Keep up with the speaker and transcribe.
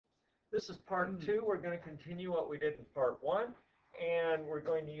This is part 2. We're going to continue what we did in part 1, and we're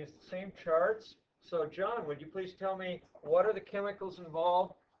going to use the same charts. So, John, would you please tell me what are the chemicals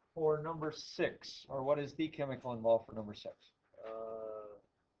involved for number 6, or what is the chemical involved for number 6?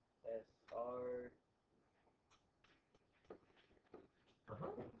 SR.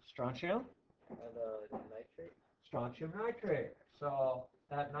 Strontium? And nitrate. Strontium nitrate. So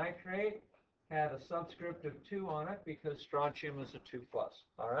that nitrate had a subscript of 2 on it because strontium is a 2+.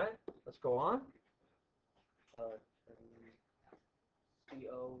 All right, let's go on.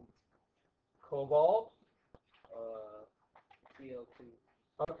 CO. Cobalt. CO2.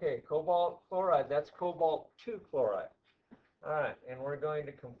 Okay, cobalt chloride. That's cobalt 2 chloride. All right, and we're going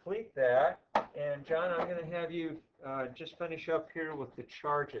to complete that. And John, I'm going to have you just finish up here with the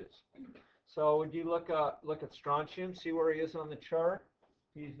charges. So would you look at strontium, see where he is on the chart?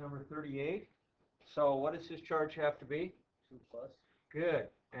 He's number 38. So what does his charge have to be? 2+. Good.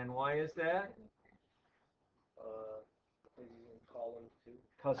 And why is that? Because he's in column 2.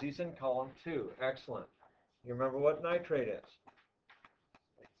 Because he's in column 2. Excellent. You remember what nitrate is?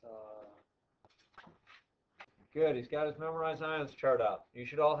 It's Good. He's got his memorized ions chart out. You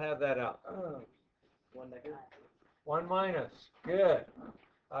should all have that out. 1 negative. 1-. Good.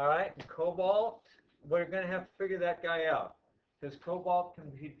 All right. And cobalt, we're going to have to figure that guy out because cobalt can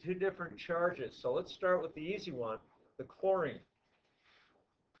be 2 different charges. So let's start with the easy one, the chlorine.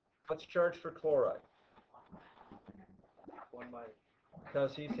 What's charged for chloride? 1-.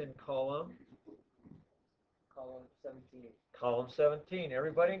 Because he's in column 17. Column 17.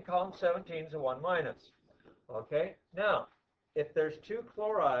 Everybody in column 17 is a 1-. Okay? Now, if there's 2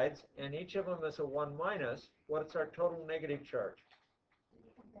 chlorides and each of them is a 1-, what's our total negative charge?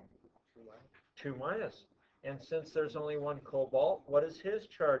 2-. 2-. And since there's only 1 cobalt, what does his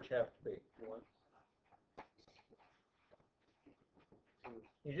charge have to be? 1. 2.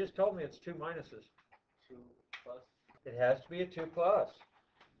 You just told me it's 2-. 2+. It has to be a 2+.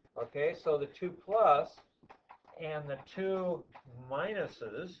 Okay, so the 2+ and the 2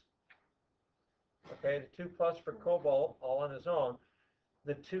 minuses, okay, the 2+ for cobalt, all on his own,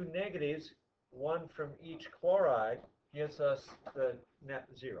 the 2 negatives, 1 from each chloride, gives us the net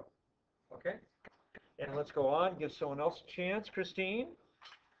 0. Okay? And let's go on, give someone else a chance. Christine,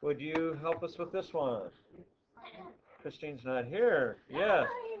 would you help us with this one? Christine's not here. Yes.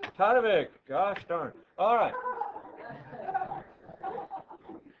 Tadevik, gosh darn. All right.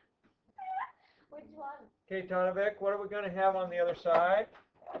 Which one? Okay, Tadevik, what are we going to have on the other side?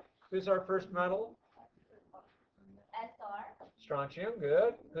 Who's our first metal? SR. Strontium,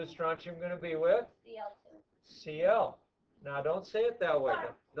 good. Who's strontium going to be with? Cl2. Cl. Now, don't say it that way.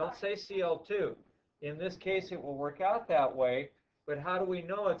 Don't say Cl2. In this case, it will work out that way, but how do we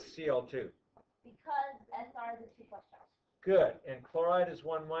know it's Cl2? Because SR is a 2+ charge. Good. And chloride is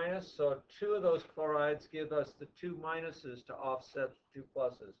 1-, so 2 of those chlorides give us the 2 minuses to offset the 2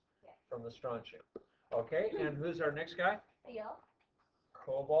 pluses from the strontium. Okay, and who's our next guy? Cl.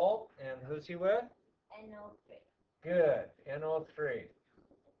 Cobalt, and who's he with? NO3. Good, NO3.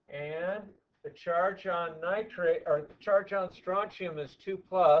 And the charge on nitrate, or the charge on strontium is 2+.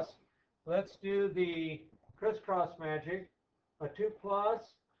 Let's do the crisscross magic. A 2+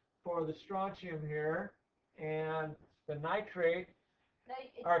 for the strontium here, and the nitrate, No,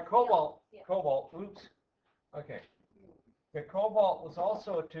 it's or cobalt, Cl. cobalt, oops. Okay. The cobalt was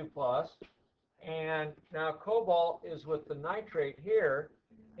also a 2+, and now cobalt is with the nitrate here,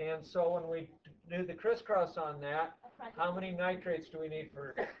 and so when we do the crisscross on that, how many nitrates do we need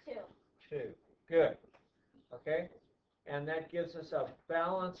for 2. 2? Good. Okay? And that gives us a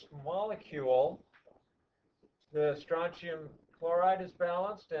balanced molecule. The strontium chloride is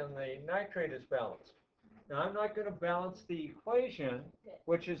balanced and the nitrate is balanced. Now, I'm not going to balance the equation,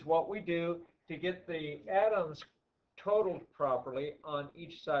 which is what we do to get the atoms totaled properly on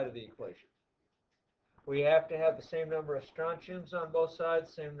each side of the equation. We have to have the same number of strontiums on both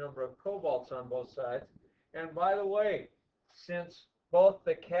sides, same number of cobalts on both sides. And by the way, since both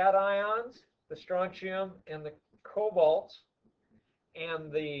the cations, the strontium and the cobalts,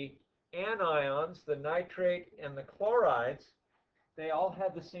 and the anions, the nitrate and the chlorides, they all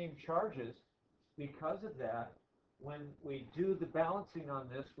have the same charges. Because of that, when we do the balancing on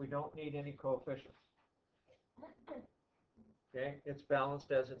this, we don't need any coefficients. Okay, it's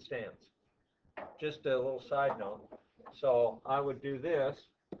balanced as it stands. Just a little side note. So I would do this,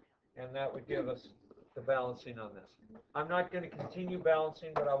 and that would give us the balancing on this. I'm not going to continue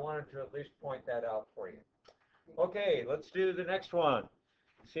balancing, but I wanted to at least point that out for you. Okay, let's do the next one.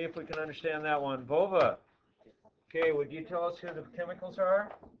 See if we can understand that one. Bova. Okay, would you tell us who the chemicals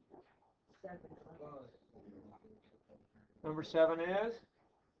are? Number 7 is?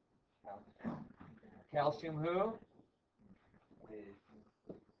 Calcium who?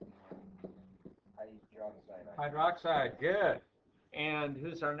 Hydroxide, good. And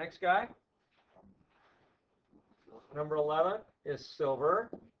who's our next guy? Number 11 is silver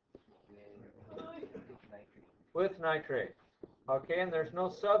with nitrate. Okay, and there's no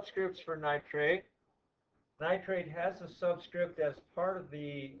subscripts for nitrate. Nitrate has a subscript as part of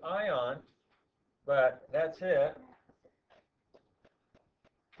the ion, but that's it.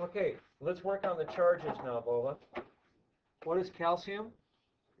 Okay, let's work on the charges now, Bola. What is calcium?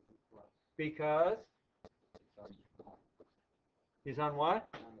 Because he's on what?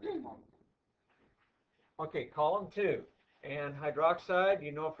 Okay, column 2. And hydroxide,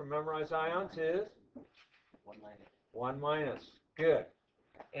 you know from memorized ions, is? 1 minus. Good.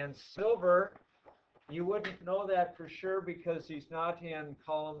 And silver, you wouldn't know that for sure because he's not in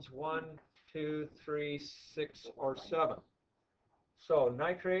columns 1, 2, 3, 6, or 7. So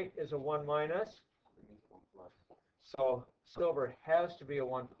nitrate is a 1 minus. So silver has to be a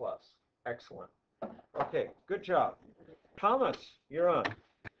 1 plus. Excellent. Okay, good job. Thomas, you're on.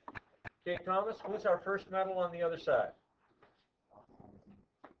 Okay, Thomas, who's our first metal on the other side?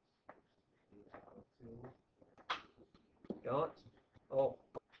 Don't. Oh.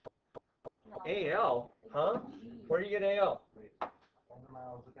 AL? Huh? Where do you get AL?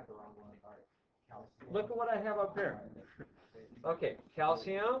 Look at what I have up here. Okay,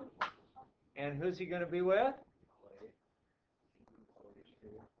 calcium. And who's he going to be with?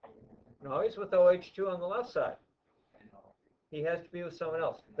 No, he's with OH2 on the left side. He has to be with someone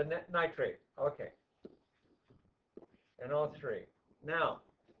else. The nitrate. Okay. NO3. Now,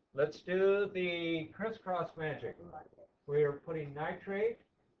 let's do the crisscross magic. We're putting nitrate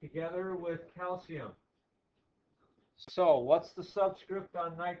together with calcium. So, what's the subscript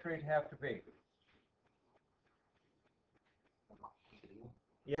on nitrate have to be?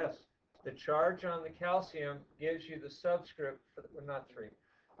 Yes. The charge on the calcium gives you the subscript for well, not 3.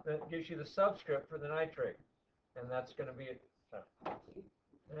 That gives you the subscript for the nitrate. And that's going to be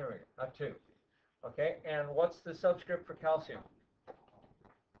there we go, 2. Okay, and what's the subscript for calcium?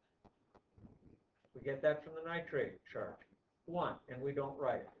 We get that from the nitrate charge. 1, and we don't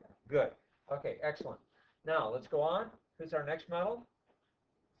write it. Good. Okay, excellent. Now, let's go on. Who's our next metal?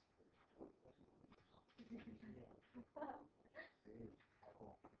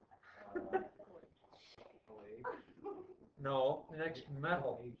 No, next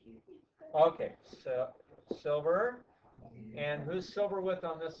metal. Okay, so silver. And who's silver with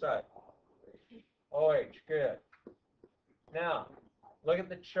on this side? OH, good. Now, look at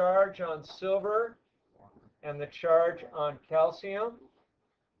the charge on silver and the charge on calcium.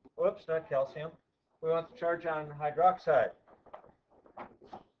 Whoops, not calcium. We want the charge on hydroxide.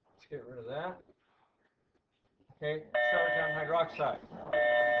 Let's get rid of that. Okay, charge on hydroxide.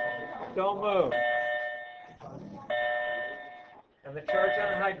 Don't move. And the charge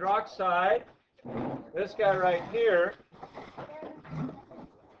on hydroxide, this guy right here,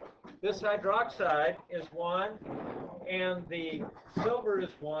 this hydroxide is 1, and the silver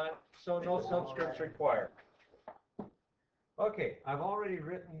is 1, so no subscripts required. Okay, I've already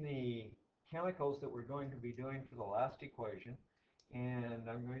written the chemicals that we're going to be doing for the last equation, and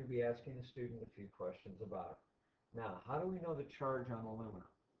I'm going to be asking the student a few questions about it. Now, how do we know the charge on aluminum?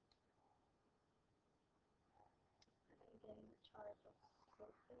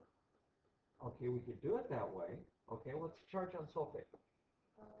 Okay, we could do it that way. Okay, what's the charge on sulfate?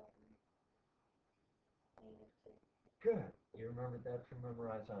 Good. You remembered that from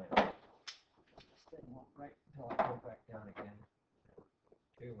memorized ion. Right until I go back down again.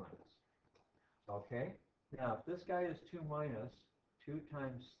 2 minus. Okay. Now, if this guy is 2 minus, 2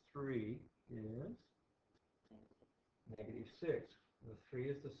 times 3 is -6. The 3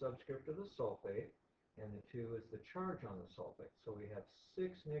 is the subscript of the sulfate, and the 2 is the charge on the sulfate. So we have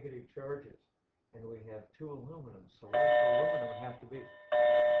 6 negative charges, and we have 2 aluminum. So what does aluminum have to be?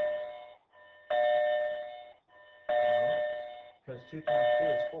 Because 2 times 2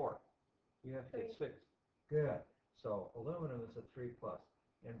 is 4. You have to get 6. Good. So aluminum is a 3 plus.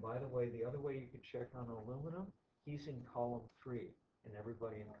 And by the way, the other way you could check on aluminum, he's in column 3, and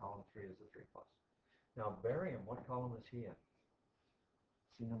everybody in column 3 is a 3 plus. Now barium, what column is he in?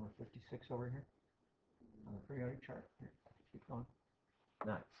 See number 56 over here on the periodic chart. Here, keep going.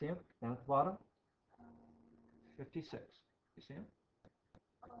 Now, see him down at the bottom? 56. You see him?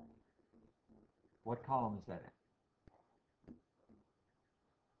 What column is that in?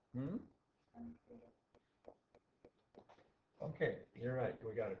 Okay, you're right.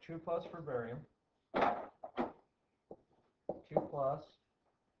 We got a 2 plus for barium, 2 plus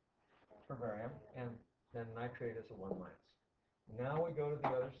for barium, and then nitrate is a 1 minus. Now we go to the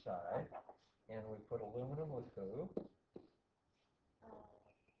other side, and we put aluminum with who?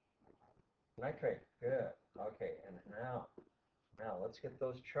 Nitrate. Good. Okay, and now let's get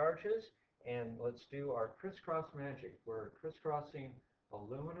those charges, and let's do our crisscross magic. We're crisscrossing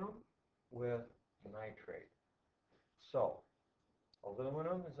aluminum with nitrate. So,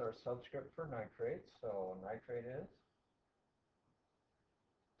 aluminum is our subscript for nitrate, so nitrate is?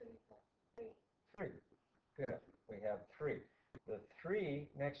 3. Good. We have 3. The 3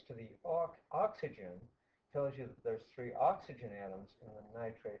 next to the oxygen tells you that there's 3 oxygen atoms in the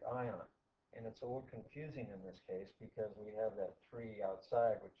nitrate ion. And it's a little confusing in this case because we have that 3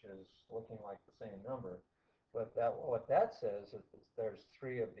 outside, which is looking like the same number. But what that says is there's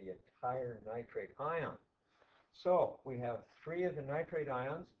 3 of the entire nitrate ion. So we have 3 of the nitrate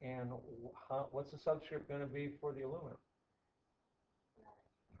ions, and what's the subscript going to be for the aluminum?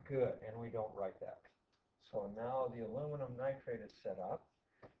 Good, and we don't write that. So now the aluminum nitrate is set up,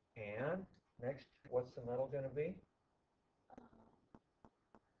 and next, what's the metal going to be?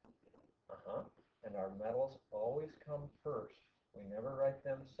 And our metals always come first. We never write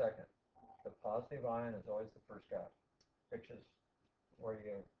them second. The positive ion is always the first guy, which is where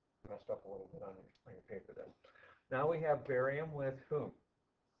you messed up a little bit on your paper there. Now we have barium with whom?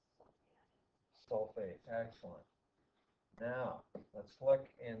 Sulfate. Excellent. Now, let's look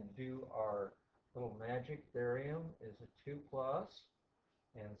and do our little magic. Barium is a 2+,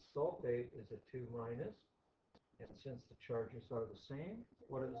 and sulfate is a 2-. And since the charges are the same,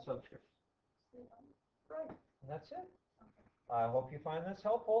 what are the subscripts? Right, and that's it. I hope you find this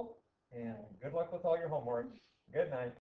helpful, and good luck with all your homework. Good night.